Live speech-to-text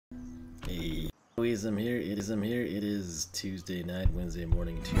I'm here. It is Tuesday night, Wednesday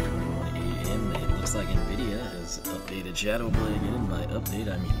morning, 2:21 a.m. It looks like NVIDIA has updated Shadowplay again. By update,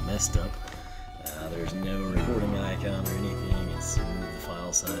 I mean messed up. There's no recording icon or anything. It's moved the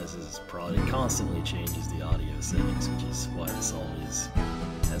file sizes. Probably constantly changes the audio settings, which is why this always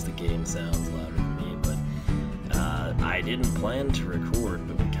has the game sounds louder than me. But I didn't plan to record,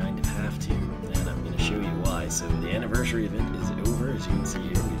 but we kind of have to, and I'm going to show you why. So the anniversary event is over. As you can see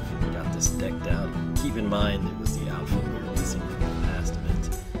here, we've got this decked out. Keep in mind it was the outfit we were missing from the past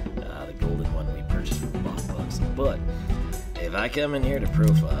event, the golden one we purchased from Box. But if I come in here to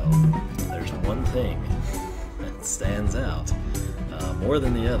profile, there's one thing that stands out more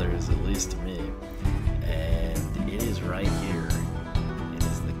than the others, at least to me, and it is right here. It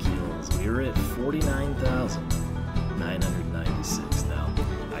is the kills. We were at 49,996. Now,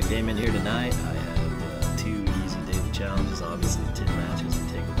 I came in here tonight. I had 2 easy daily challenges. Obviously, 10 matches would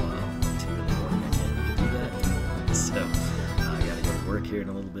take a while. 2 in the morning, I can't really do that. So, I gotta go to work here in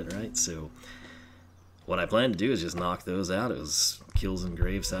a little bit, right? So, what I plan to do is just knock those out. It was kills in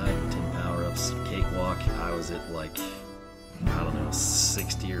Graveside, 10 power-ups, cakewalk. I was at like, I don't know,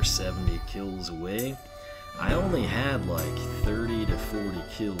 60 or 70 kills away. I only had like 30 to 40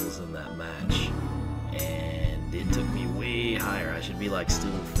 kills in that match, and it took me way higher. I should be like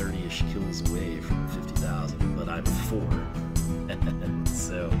still 30-ish kills away from 50,000, but I'm 4.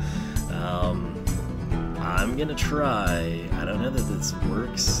 So, I'm gonna try. I don't know that this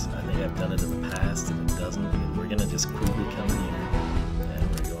works. I think I've done it in the past. If it doesn't, we're gonna just quickly come in here and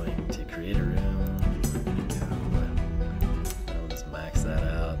we're going to create a room. I'll just max that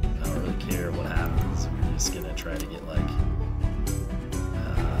out. I don't really care what happens. We're just gonna try to get like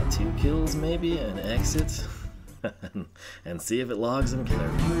 2 kills maybe and exit and see if it logs them, because I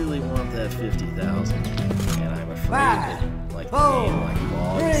really want that 50,000. And I'm afraid that like the game like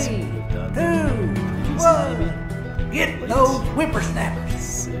logs we've done. 2, 1, get those whippersnappers.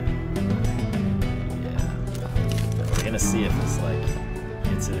 So, yeah, we're gonna see if this like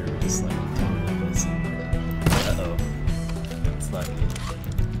hits it or just like totally missing. Uh-oh, it's not good.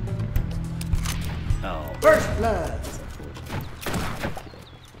 Oh, First blood. that's unfortunate.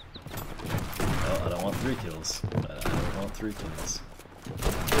 Oh, I don't want 3 kills. I don't want 3 kills.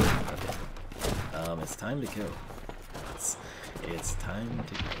 Okay. It's time to go. It's time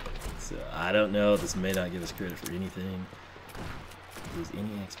to go. So, I don't know. This may not give us credit for anything. Lose any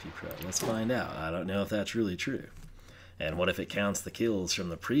XP pro. Let's find out. I don't know if that's really true. And what if it counts the kills from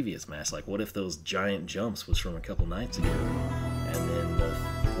the previous match? Like, what if those giant jumps was from a couple nights ago, and then the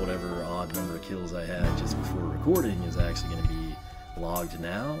whatever odd number of kills I had just before recording is actually going to be logged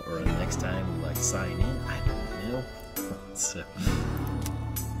now, or next time we like sign in? I don't know. So,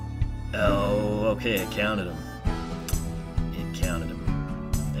 oh, okay, it counted them. It counted them.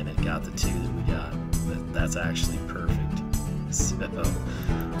 And it got the 2 that we got. That's actually perfect. So,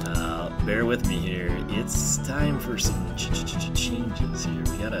 bear with me here. It's time for some changes here.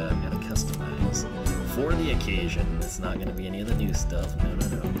 We gotta customize for the occasion. It's not gonna be any of the new stuff. No.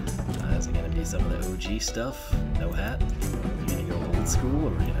 Is it gonna be some of the OG stuff? No hat? We're gonna go old school, or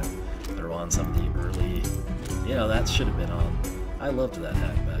we're gonna throw on some of the early. You know, that should have been on. I loved that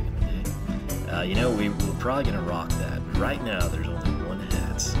hat back in the day. You know, we're probably gonna rock that. But right now, there's only one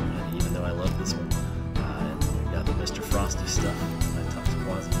hat, and even though I love this one, and we've got the Mr. Frosty stuff. I talked to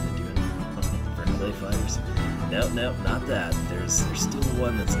Quasi into doing for clay fighters. No, not that. There's still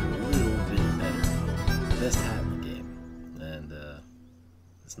one that's a little bit better. Best hat in the game, and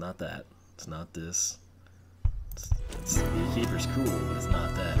it's not that. It's not this. It's Beekeeper's cool, but it's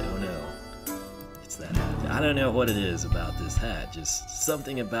not that. Oh no. It's that hat. I don't know what it is about this hat, just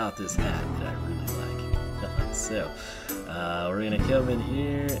something about this hat that I really like. So, we're gonna come in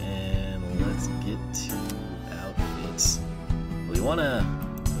here and let's get to outfits. We wanna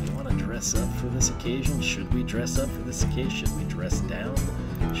dress up for this occasion. Should we dress up for this occasion? Should we dress down?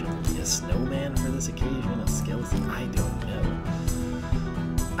 Should we be a snowman for this occasion? A skeleton? I don't know.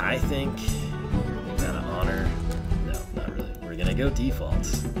 I think we gotta honor. No, not really. We're gonna go default.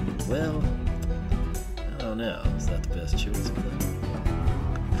 Well, I don't know. Is that the best choice for that?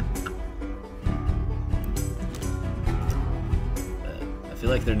 I feel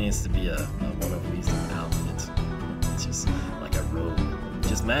like there needs to be a one of these outfits. It's just like a robe.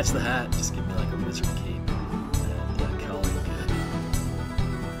 Just match the hat. Just give me like a wizard cape, and call it good.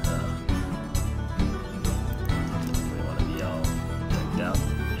 We want to be all decked out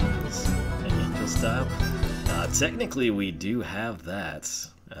in angel style. Technically, we do have that.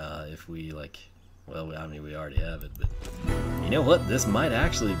 If we like. Well, I mean, we already have it, but you know what? This might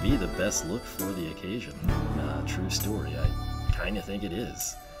actually be the best look for the occasion. True story. I kind of think it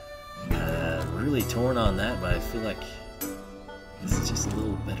is. Really torn on that, but I feel like this is just a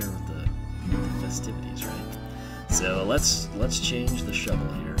little better with the festivities, right? So let's change the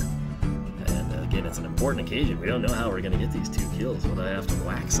shovel here. And again, it's an important occasion. We don't know how we're going to get these 2 kills. Would I have to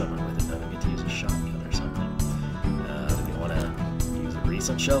whack someone with it? Do I get to use a shotgun or something? Do we want to use a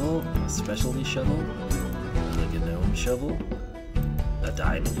recent shovel? A specialty shovel? A gnome shovel? A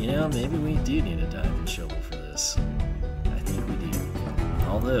diamond? You know, maybe we do need a diamond shovel for this. I think we do.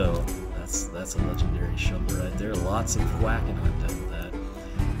 Although, that's a legendary shovel right there. Lots of whacking I've done with that.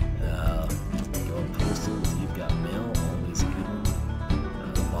 Going postal, you've got mail, always a good one.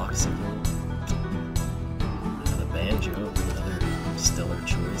 The voxicle. The banjo, another stellar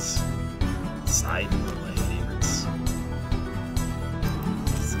choice. Scythe, one of my favorites.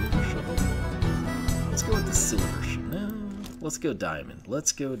 Silver shovel. Let's go with the silver shovel. No, let's go diamond.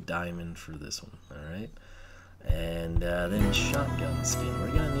 Let's go diamond for this one, alright? And then shotgun skin.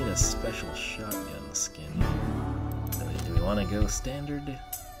 We're gonna need a special shotgun skin here. Do we want to go standard?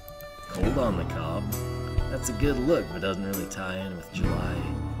 Cold on the cob. That's a good look, but doesn't really tie in with July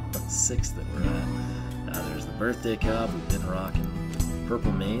 6th that we're at. There's the birthday cob. We've been rocking.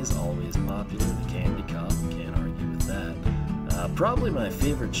 Purple maize, always popular. The candy cob, can't argue with that. Probably my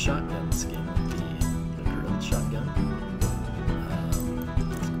favorite shotgun skin would be the grilled shotgun.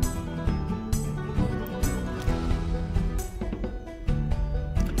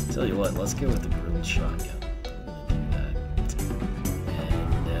 Tell you what, let's go with the grilled shotgun. We're gonna do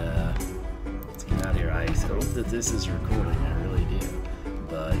that. And let's get out of here. I hope that this is recording, I really do.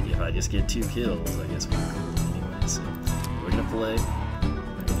 But if I just get 2 kills, I guess we're recording anyway. So we're gonna play.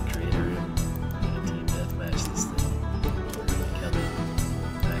 We're gonna create a room. We're gonna team deathmatch this thing. We're gonna come in,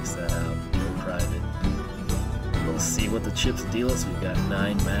 max that out, go private. We'll see what the chips deal us. We've got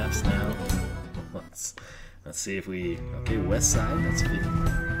 9 maps now. Let's see if we. Okay, west side. That's 50.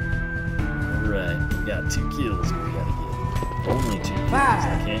 Alright, we got 2 kills, but we gotta get only 2 kills. I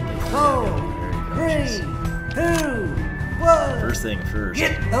can't get 3. I gotta be very cautious. 3, 2, 1. First thing first.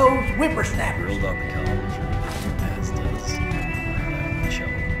 Get those whippersnappers. Grilled on the college, or as does the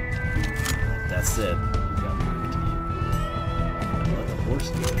shovel. That said, we've got work to do. Let the horse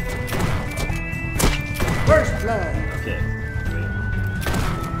do it. First blood. Okay, wait.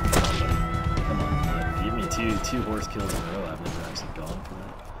 Come on, give me two horse kills in a row. I've never actually gone for that.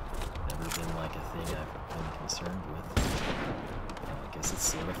 Never been like a thing I've been concerned with. I guess it's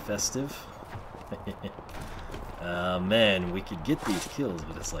sort of festive. Man, we could get these kills,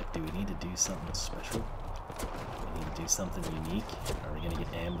 but it's like, do we need to do something special? Do we need to do something unique? Are we going to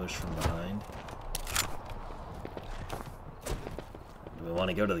get ambushed from behind? Do we want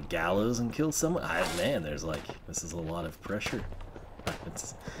to go to the gallows and kill someone? Man, there's like, this is a lot of pressure.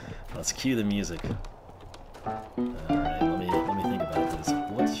 Let's cue the music. Alright, let me think about this.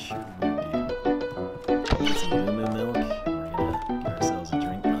 What should we do? Get some moo milk. We're gonna get ourselves a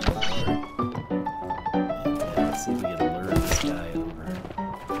drink on the bar. And let's see if we can lure this guy over.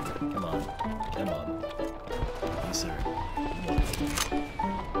 Come on. Come on. You, sir.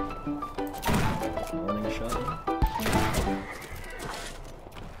 Warning shot.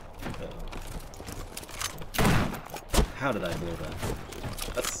 How did I blow that?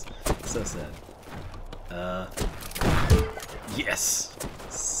 That's so sad. Yes!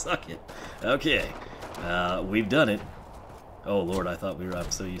 Suck it. Okay. We've done it. Oh lord, I thought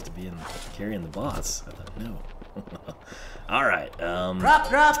I'm so used to carrying the boss. I thought, no. Alright,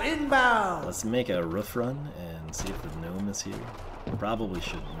 Drop inbound. let's make a roof run and see if the gnome is here. Probably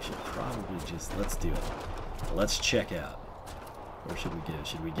shouldn't. We should probably just, let's do it. Let's check out. Where should we go?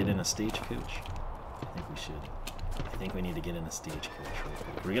 Should we get in a stagecoach? I think we should. I think we need to get in a stagecoach real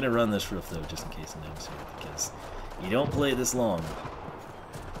quick. We're gonna run this roof though, just in case the gnome's here, because you don't play this long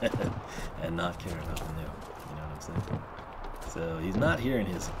and not care about the gnome. You know what I'm saying? So he's not here in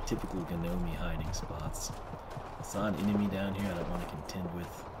his typical gnome hiding spots. It's not an enemy down here I don't want to contend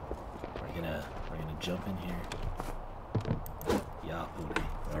with. We're gonna jump in here. Yeah, buddy.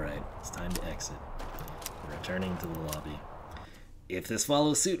 Alright, it's time to exit. We're returning to the lobby. If this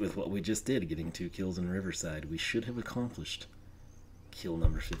follows suit with what we just did, getting 2 kills in Riverside, we should have accomplished kill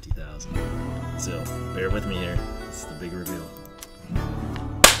number 50,000. So, bear with me here. This is the big reveal.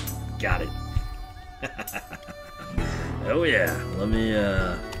 Got it. Oh yeah, let me,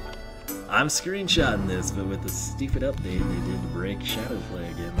 I'm screenshotting this, but with the stupid update, they did break Shadowplay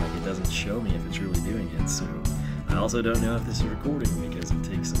again. Like, it doesn't show me if it's really doing it, so I also don't know if this is recording because it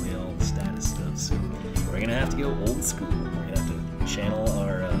takes away all the status stuff, so we're gonna have to go old school. We're gonna have to channel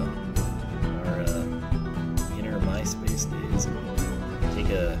our inner MySpace days and take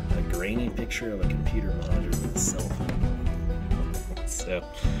a grainy picture of a computer monitor with a cell phone. So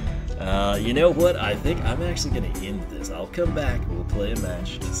So, you know what? I think I'm actually going to end this. I'll come back. We'll play a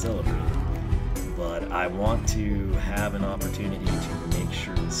match to celebrate. But I want to have an opportunity to make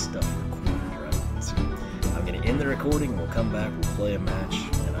sure this stuff recorded, right? So I'm going to end the recording. We'll come back. We'll play a match.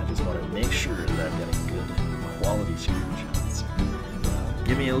 And I just want to make sure that I've got a good quality screenshot. So,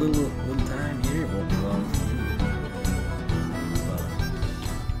 give me a little time here. It won't be long for you.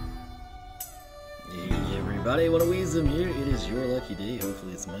 Everybody, want to wheeze them here? It is your lucky day.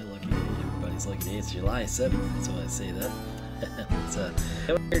 Hopefully, it's my lucky day. Everybody's lucky day. It's July 7th. That's why I say that.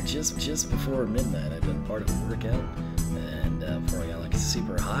 It's just before midnight. I've done part of a workout, and before I got like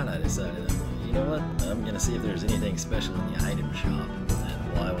super hot, I decided, you know what? I'm gonna see if there's anything special in the item shop.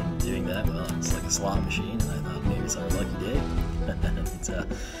 And while I'm doing that, well, it's like a slot machine, and I thought maybe it's our lucky day.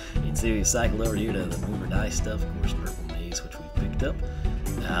 You can see we cycled over here to the move or die stuff. Of course, purple maze, which we picked up.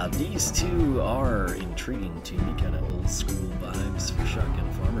 These two are intriguing to me, kind of old school vibes for shotgun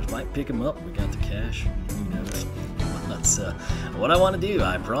farmers. Might pick them up. We got the cash. Who knows? That's what I want to do.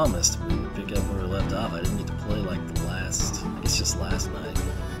 I promised we would pick up where we left off. I didn't get to play like the last, I guess just last night.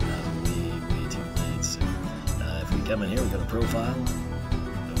 Way too late. So if we come in here, we got a profile.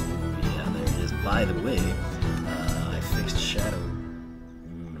 Oh yeah, there it is. By the way, I fixed shadow.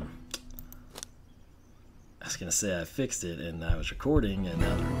 I was gonna say I fixed it, and I was recording, and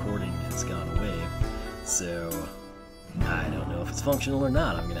now the recording has gone away. So I don't know if it's functional or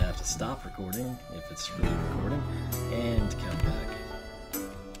not. I'm gonna have to stop recording if it's really recording and come back.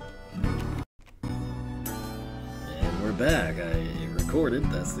 And we're back. I recorded.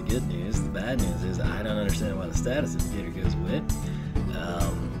 That's the good news. The bad news is I don't understand why the status indicator goes away.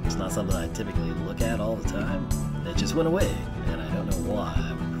 It's not something I typically look at all the time. It just went away, and I don't know why.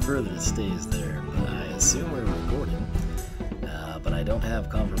 I would prefer that it stays there, but I assume we're recording. But I don't have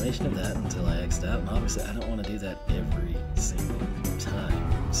confirmation of that until I exit out, and obviously I don't want to do that every single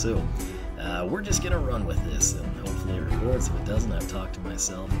time. So we're just gonna run with this, and hopefully it records. If it doesn't, I've talked to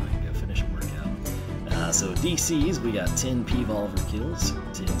myself, and I can go finish a workout. So DCs, we got 10 P-Volver kills,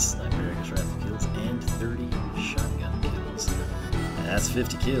 10 Sniperic Rifle kills, and 30 shotgun kills. That's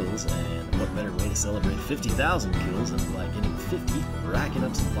 50 kills, and what better way to celebrate 50,000 kills than by getting 50, racking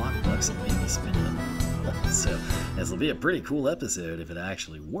up some block bucks, and maybe spinning them. So this will be a pretty cool episode if it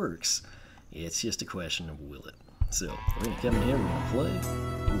actually works. It's just a question of will it. So we're gonna come in here, we're gonna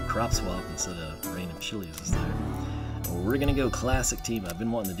play. Ooh, crop swap instead of Rain of Chilies is there. We're gonna go classic team. I've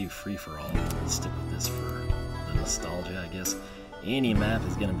been wanting to do free for all. We'll stick with this for the nostalgia, I guess. Any map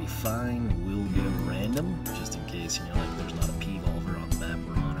is gonna be fine. We'll go random, just in case, you know, like there's not a P-Volver on the map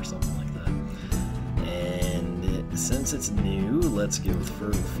we're on or something like that. And since it's new, let's go with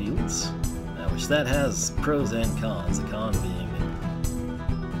Fertile Fields. Which that has pros and cons. The con being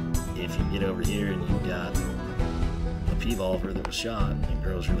if you get over here and you've got a P-Volver that was shot and it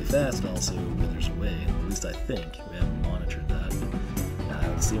grows really fast, and also withers away. At least I think. We haven't monitored that. But I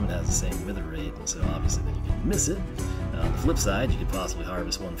would assume it has the same wither rate, and so obviously then you can miss it. On the flip side, you could possibly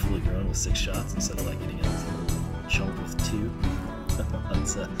harvest one fully grown with 6 shots instead of like getting a little chunk with 2.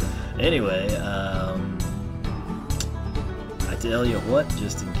 Anyway, I tell you what,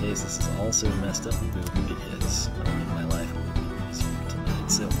 just in case this is also messed up, we'll go big hits. That'll make my life a little bit easier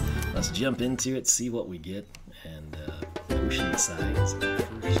tonight. So let's jump into it, see what we get, and Ocean Side is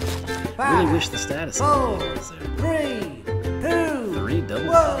first. Really wish the status was there. 3, 2, 3 double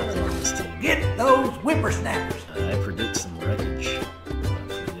kills on this team. Get those whippersnappers. I predict some wreckage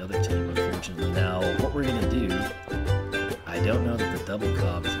for the other team, unfortunately. Now, what we're going to do, I don't know that the double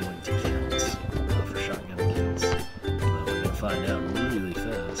cob is going to count for shotgun kills. We're going to find out really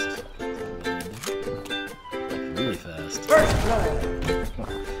fast. Really fast. First blood.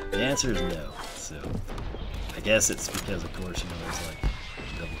 The answer is no. So, I guess it's because, of course, you know, there's like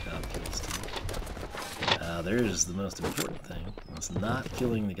double cob kills too. There's the most important thing. It's not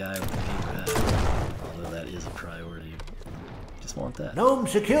killing the guy with the paper hat, although that is a priority. Just want that. Gnome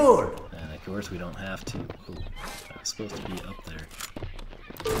secured. And of course we don't have to. Oh, I was supposed to be up there.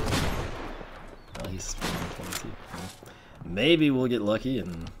 Well, he's spawning 22. Maybe we'll get lucky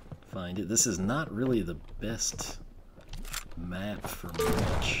and find it. This is not really the best map for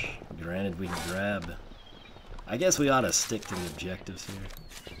much. Granted, we can grab. I guess we ought to stick to the objectives here.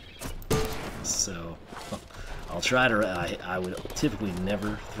 So, I'll try to. I would typically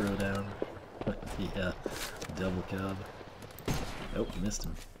never throw down the double cub. Oh, missed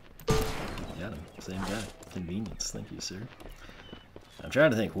him. Got him. Same guy. Convenience. Thank you, sir. I'm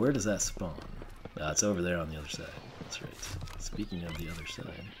trying to think. Where does that spawn? It's over there on the other side. That's right. Speaking of the other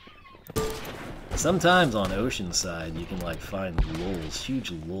side. Sometimes on Oceanside you can like find lulls,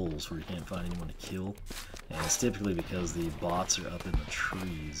 huge lulls where you can't find anyone to kill, and it's typically because the bots are up in the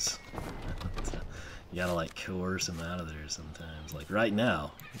trees. You gotta like coerce them out of there sometimes. Like right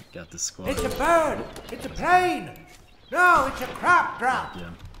now, got this squad. It's a bird! It's a plane! No, it's a crop drop!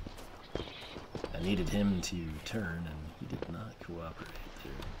 Yeah. I needed him to turn, and he did not cooperate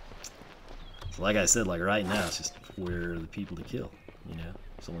there. So like I said, like right now, it's just where are the people to kill, you know?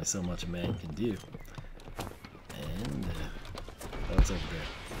 There's only so much a man can do. And, oh, it's over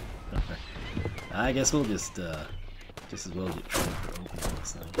there. I guess we'll just as well get trained for opening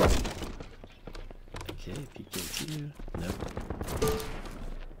this thing. Okay, PK2. Nope.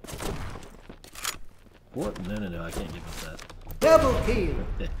 What? No, I can't give up that. Double kill!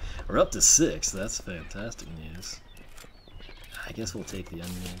 We're up to 6. That's fantastic news. I guess we'll take the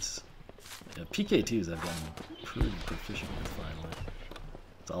onions. PK2s I've gotten pretty proficient with finally.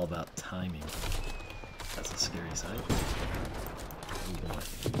 It's all about timing. That's a scary sight. Oh boy,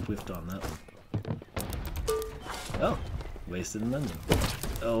 whiffed on that one. Oh, wasted an onion.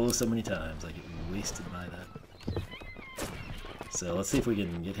 Oh, so many times I get wasted by that. So let's see if we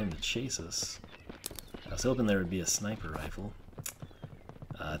can get him to chase us. I was hoping there would be a sniper rifle.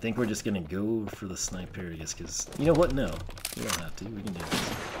 I think we're just gonna go for the sniper, I guess, because you know what? No, we don't have to. We can do this.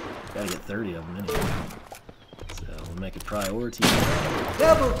 Gotta get 30 of them anyway. So we'll make a priority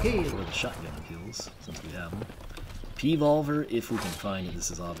Double kill! for the shotgun kills since we have them. P-Volver, if we can find it. This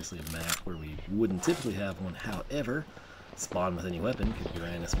is obviously a map where we wouldn't typically have one. However, spawn with any weapon could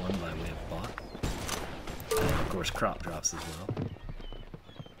grant us one by way of bot. And of course, crop drops as well.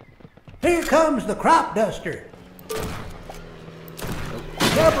 Here comes the crop duster!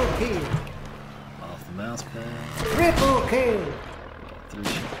 Double kill! Off the mouse pad. Triple kill! Got 3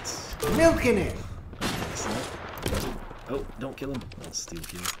 shots. Milking it! Oh, don't kill him. I'll steal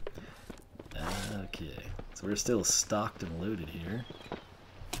kill. Okay, so we're still stocked and loaded here.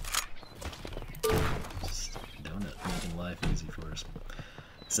 Just donut making life easy for us.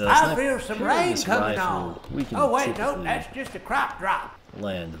 So I feel some rain coming on. We can Oh wait, no, that's just a crop drop.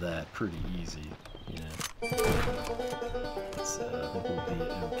 land that pretty easy, you know. So I think we'll be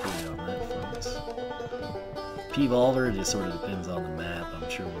okay on that front. P-Volver just sort of depends on the map. I'm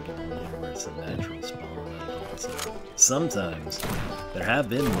sure we'll get one here where it's a natural spawn. So sometimes there have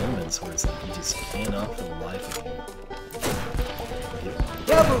been moments where it's like you just cannot for the life of you.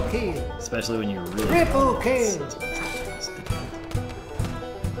 Double kill! Especially when you're really Triple kill! Pretty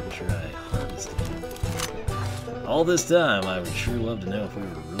sure I harvested it. All this time, I would sure love to know if we were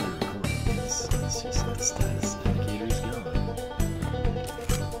really recording. It's just the status indicator is gone.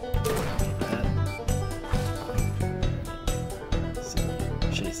 So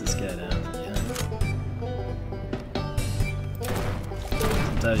chase this guy down from behind.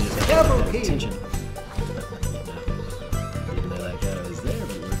 Sometimes you just have to pay attention. Even though that guy was there,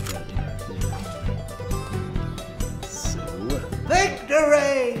 but it worked out here. So,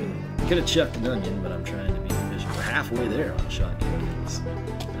 Victory! could have chucked an onion, but I'm trying to be efficient. We're halfway there on shotgun kills.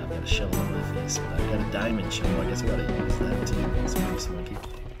 I've got a shell on my face, but I've got a diamond shell. I guess we gotta use that too. It's pretty swanky.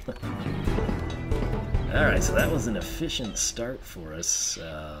 Alright, so that was an efficient start for us.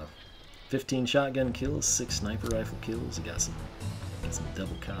 15 shotgun kills, 6 sniper rifle kills. We got some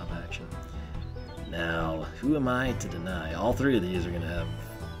double cob action. Now, who am I to deny? All 3 of these are going to have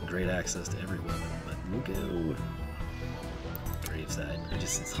great access to every weapon, but we'll go graveside.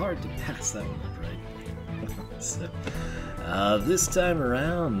 It's hard to pass that one up, right? So, this time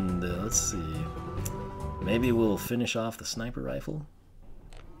around, let's see. Maybe we'll finish off the sniper rifle.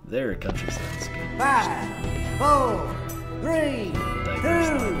 There, countryside's good. 5, 4, 3, 2,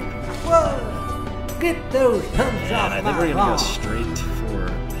 1. Get those thumbs off I think my we're gonna go lawn. straight for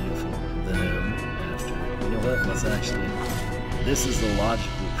beautiful venom after. You know what? Let's actually. This is the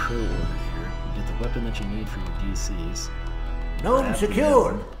logical pro order here. You get the weapon that you need for your DCs. Gnome After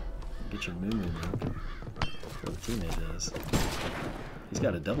secured. that, get your moo milk. Or the teammate does. He's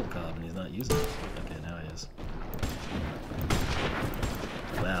got a double cob and he's not using it. Okay, now he is.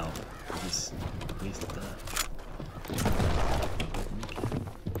 Wow, I just wasted that.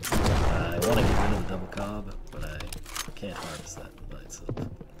 I want to get rid of the double cob, but I can't harvest that by itself.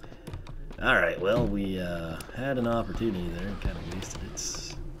 Alright, well, we had an opportunity there and kind of wasted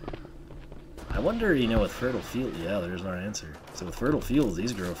it. I wonder, you know, with fertile field, yeah, there's our answer. So with fertile fields,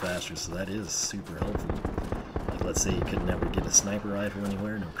 these grow faster, so that is super helpful. Like, let's say you could never get a sniper rifle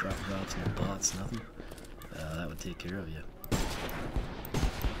anywhere, no crop drops, no bots, nothing. That would take care of you.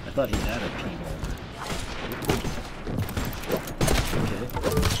 I thought he had a P-Volver. Okay,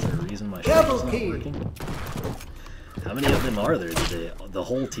 is there a reason my shot is not working? How many of them are there? The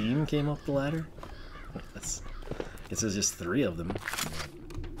whole team came up the ladder? I guess there's just 3 of them.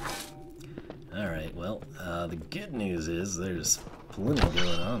 Alright, well, the good news is there's plenty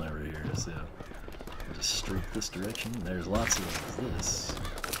going on over here, so we'll just streak this direction. There's lots of this.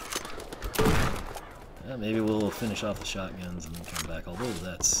 Maybe we'll finish off the shotguns and then come back, although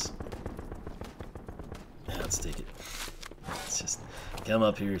that's... Yeah, let's take it. Let's just come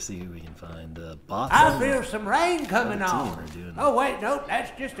up here, see who we can find. Bots. I feel some rain coming on. Doing Oh, wait, no,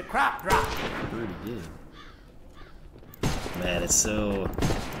 that's just a crop drop. pretty good. Man, it's so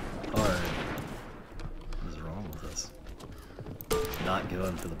hard. What is wrong with us? Not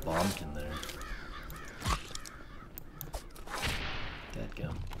going for the bombkin there.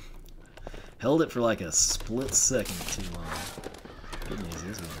 Dadgum. Held it for like a split second too long. Good news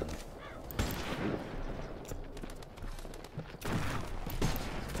is we can.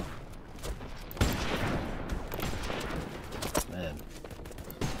 Man,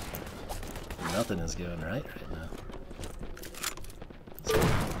 nothing is going right now. So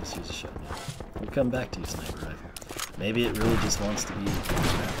let's use a shotgun. We'll come back to you, sniper rifle. Maybe it really just wants to be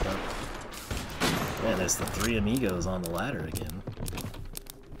wrapped up. Man, there's the 3 amigos on the ladder again.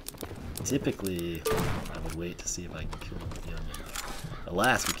 Typically, I would wait to see if I can kill them with the onion.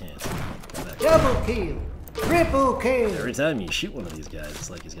 Alas, we can't. Double kill! Triple kill! Every time you shoot one of these guys, it's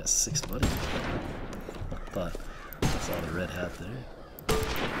like he's got 6 buddies. I thought I saw the red hat there.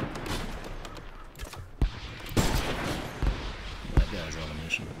 That guy's on a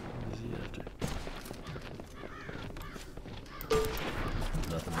mission. What is he after?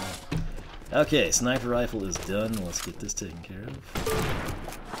 Nothing more. Okay, sniper rifle is done. Let's get this taken care of.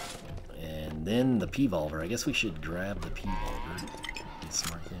 And then the P-volver. I guess we should grab the P-volver. Be a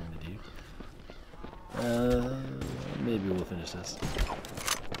smart thing to do. Maybe we'll finish this.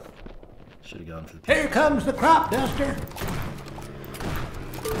 Should have gone for the Here comes the crop duster!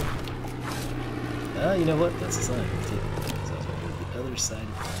 You know what? That's a sign. We'll take it. Because I was going to go to the other side of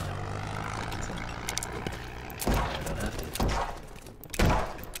the line. I don't have to.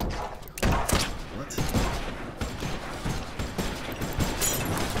 What?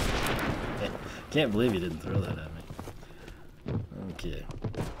 Can't believe you didn't throw that at me. Okay.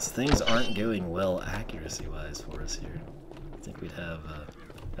 So things aren't going well accuracy-wise for us here. I think we'd have...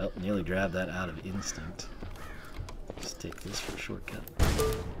 oh, nearly grabbed that out of instinct. Just take this for a shortcut.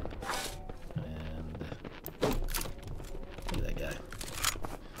 And... look at that guy.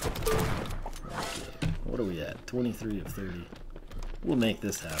 Okay. What are we at? 23 of 30. We'll make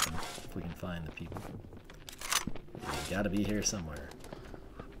this happen if we can find the people. You gotta be here somewhere.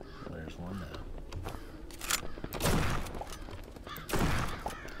 There's one now.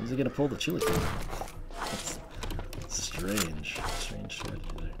 Who's he gonna pull the chili from? That's strange strategy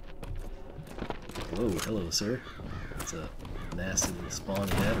there. Whoa, hello, sir. That's a nasty little spawn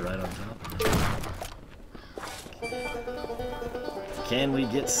head right on top of it. Can we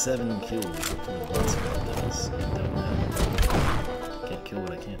get 7 kills before the boss does? I don't know. Can't kill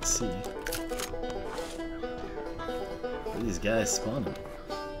what I can't see. Look at these guys spawning.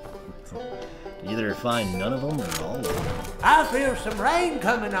 Either find none of them or all of them. I feel some rain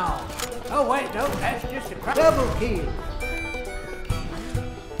coming on. Oh, wait, no, that's just a crop. Double kill!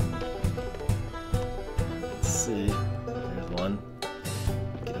 Let's see. There's one.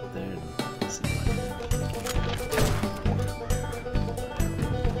 Get up there and see what happens.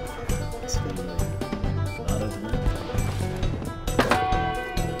 Not over there.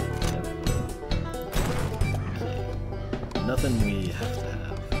 Okay. Nothing we have to have.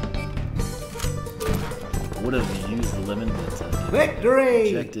 Would have used the lemon, but Victory!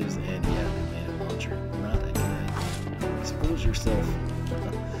 objectives and yeah, we made a launcher. Not a good idea. Expose yourself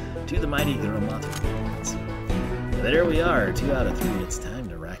to the mighty Gramato. So there we are, 2 out of 3. It's time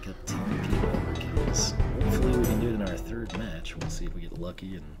to rack up 10 P-volver kills. Hopefully we can do it in our 3rd match. We'll see if we get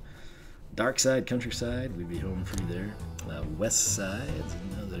lucky. And Dark Side, Countryside, we'd be home free there. West Side is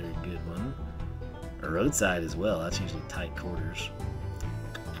another good one. Roadside as well. That's usually tight quarters.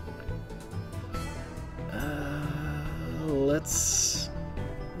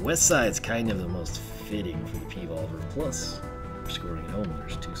 West Side's kind of the most fitting for the P-volver. Plus, we're scoring at home.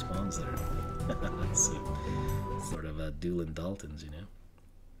 There's 2 spawns there. So, sort of Doolin Daltons, you know.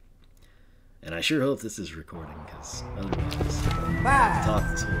 And I sure hope this is recording, because otherwise, I'll talk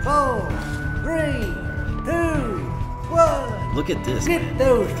this whole time. 4, 3, 2, 1. Look at this, Get man.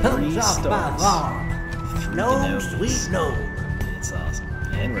 those 3 thumbs off my stars. farm. Through No, the nose. sweet no. It's awesome.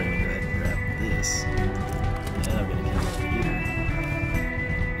 And we're going to go ahead and grab this. And I'm going to come over here.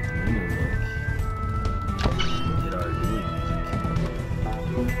 Get the window look. Get our dueling music.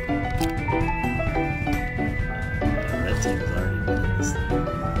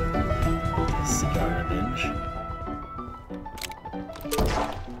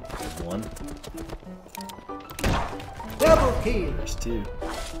 kill. There's 2.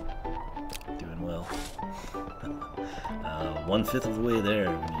 Doing well. 1/5 of the way there.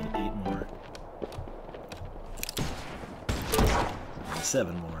 We need 8 more. And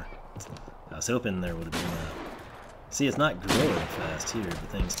 7 more. I was hoping there would have been a... See, it's not growing fast here, but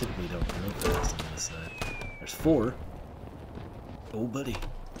things typically don't grow fast on this side. There's 4. Oh, buddy.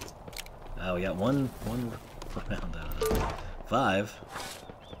 We got one round out of that. 5.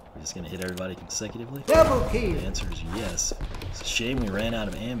 We're just going to hit everybody consecutively. Double kill. The answer is yes. It's a shame we ran out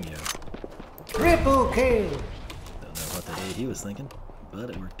of ammo. Triple kill. Don't know what the hey he was thinking, but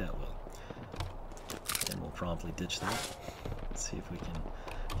it worked out well. And we'll promptly ditch that. Let's see if we can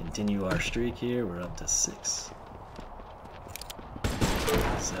continue our streak here. We're up to 6.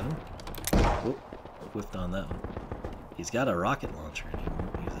 7. Whoop, whiffed on that one. He's got a rocket launcher and he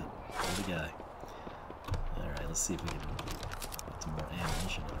won't use it. What a guy. Alright, let's see if we can get some more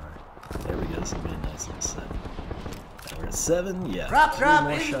ammunition in our... There we go, this will be a nice little set. We're at 7, yeah. Drop, 3 drop,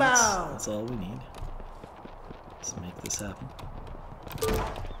 more inbound. shots. That's all we need. Let's make this happen. There's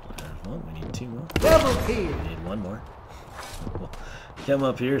 1, we need 2 more. Double kill. We need 1 more. We'll come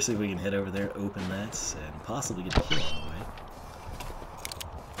up here, see if we can head over there, open that, and possibly get a kill on the way.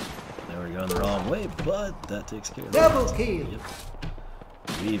 Now we're going the wrong way, but that takes care of it. Double kill. Yep.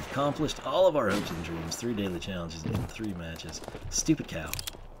 We've accomplished all of our hopes and dreams. 3 daily challenges in 3 matches. Stupid cow.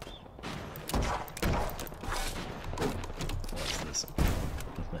 What's this?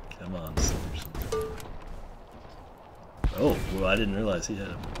 Come on, Scissors. Oh, well, I didn't realize he had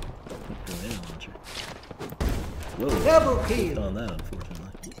a grenade launcher. Whoa. Double kill. On that,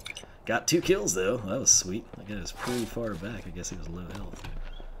 unfortunately. Got 2 kills, though. That was sweet. That guy was pretty far back. I guess he was low health.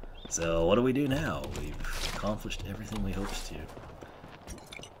 So, what do we do now? We've accomplished everything we hoped to.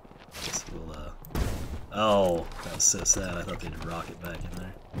 Guess we'll, oh, that was so sad. I thought they'd rocket back in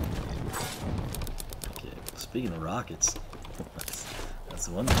there. Okay, speaking of rockets, that's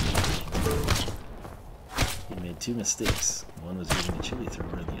the one thing. He made 2 mistakes. One was using a chili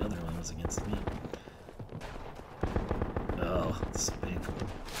thrower, and the other one was against me. Oh, it's so painful.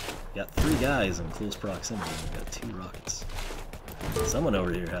 Got 3 guys in close proximity, and we've got 2 rockets. Someone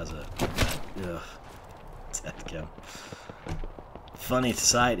over here has a... Ugh. That count. Funny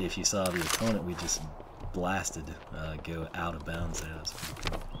sight if you saw the opponent we just blasted go out of bounds as.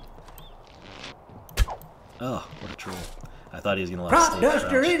 Oh, what a troll. I thought he was going to let us Crop stay duster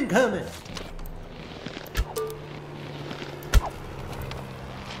crouched. incoming.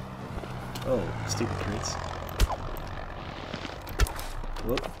 Oh, stupid crits.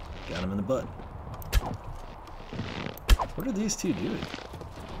 Whoop, got him in the butt. What are these 2 doing?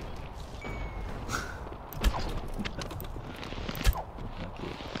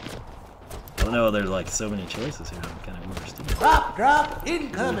 I don't know, there's like so many choices here, I'm kind of overstepping. Drop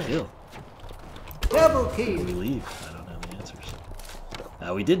incoming. Kill. Double Where do we kill. leave? I don't know the answers.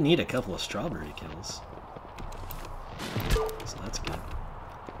 We did need a couple of strawberry kills. So that's good.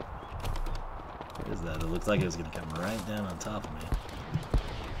 What is that? It looked like it was going to come right down on top of me.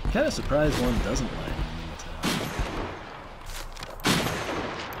 I'm kind of surprised one doesn't land in the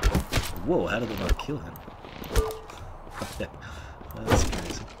Whoa, how did it not kill him? That's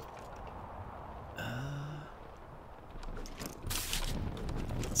crazy.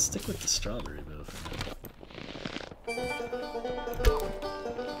 Let's stick with the strawberry bow for now.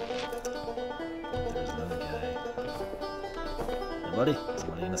 There's another guy. Hey, buddy,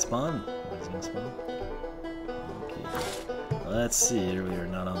 somebody gonna spawn? Somebody's gonna spawn? Okay. Let's see here. We are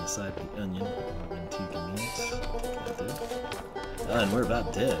not on the side of the onion. We've been too convenient. Take that there. And we're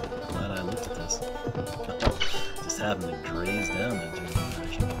about dead. Glad I looked at this. Just happened to graze down that general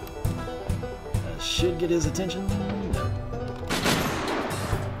direction. Should get his attention. No.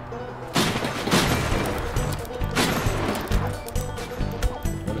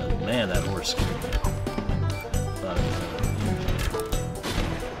 Man, that horse scared me. Thought it was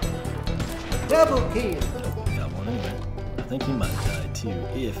Double kill. Nope, got one in there. I think he might have died too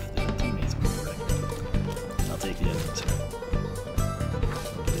if the teammates were correct. I'll take the evidence.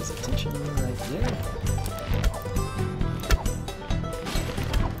 Get his attention right there.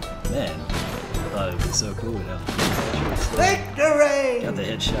 Man, I thought it would be so cool to have the Victory. got the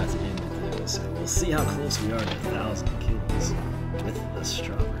headshots in with those, so we'll see how close we are to 1,000 kills with the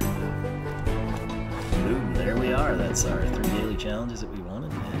strawberry. Boom, there we are. That's our 3 daily challenges that we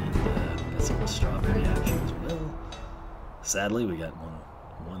wanted, and got some strawberry action as well. Sadly, we got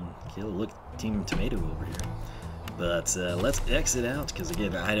one kill. Look, Team Tomato over here. But let's exit out, because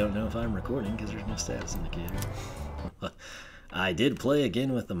again, I don't know if I'm recording because there's no status indicator. I did play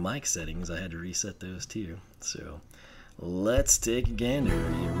again with the mic settings. I had to reset those too. So let's take a gander.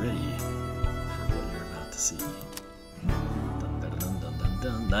 Are you ready for what you're about to see?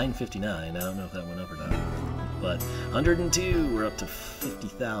 959. I don't know if that went up or not. But 102, we're up to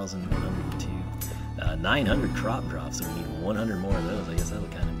 50,102. 900 crop drops, so we need 100 more of those. I guess that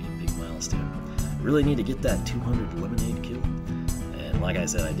would kind of be a big milestone. Really need to get that 200 lemonade kill. And like I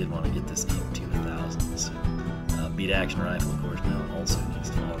said, I did want to get this up to 1,000. So beat action rifle, of course, now also needs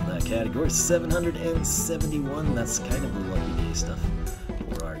to fall in that category. 771, that's kind of the lucky day stuff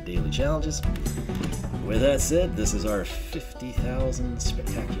for our daily challenges. With that said, this is our 50,000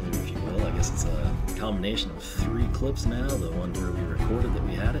 spectacular, if you will. I guess it's a combination of 3 clips now. The one where we recorded that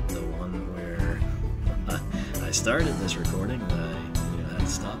we had it, the one where I started this recording, I had to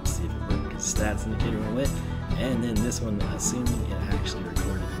stop to see if it worked because stats indicator went away, and then this one, assuming it actually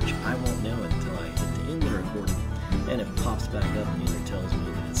recorded, which I won't know until I hit the end of the recording, and it pops back up and either tells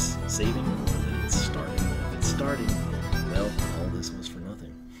me that it's saving or that it's starting. If it's starting, well, all this was for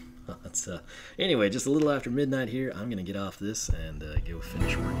nothing. Anyway, just a little after midnight here, I'm going to get off this and go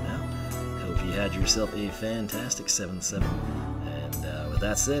finish working out. Hope you had yourself a fantastic 7-7. And with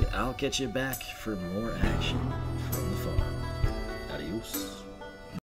that said, I'll catch you back for more action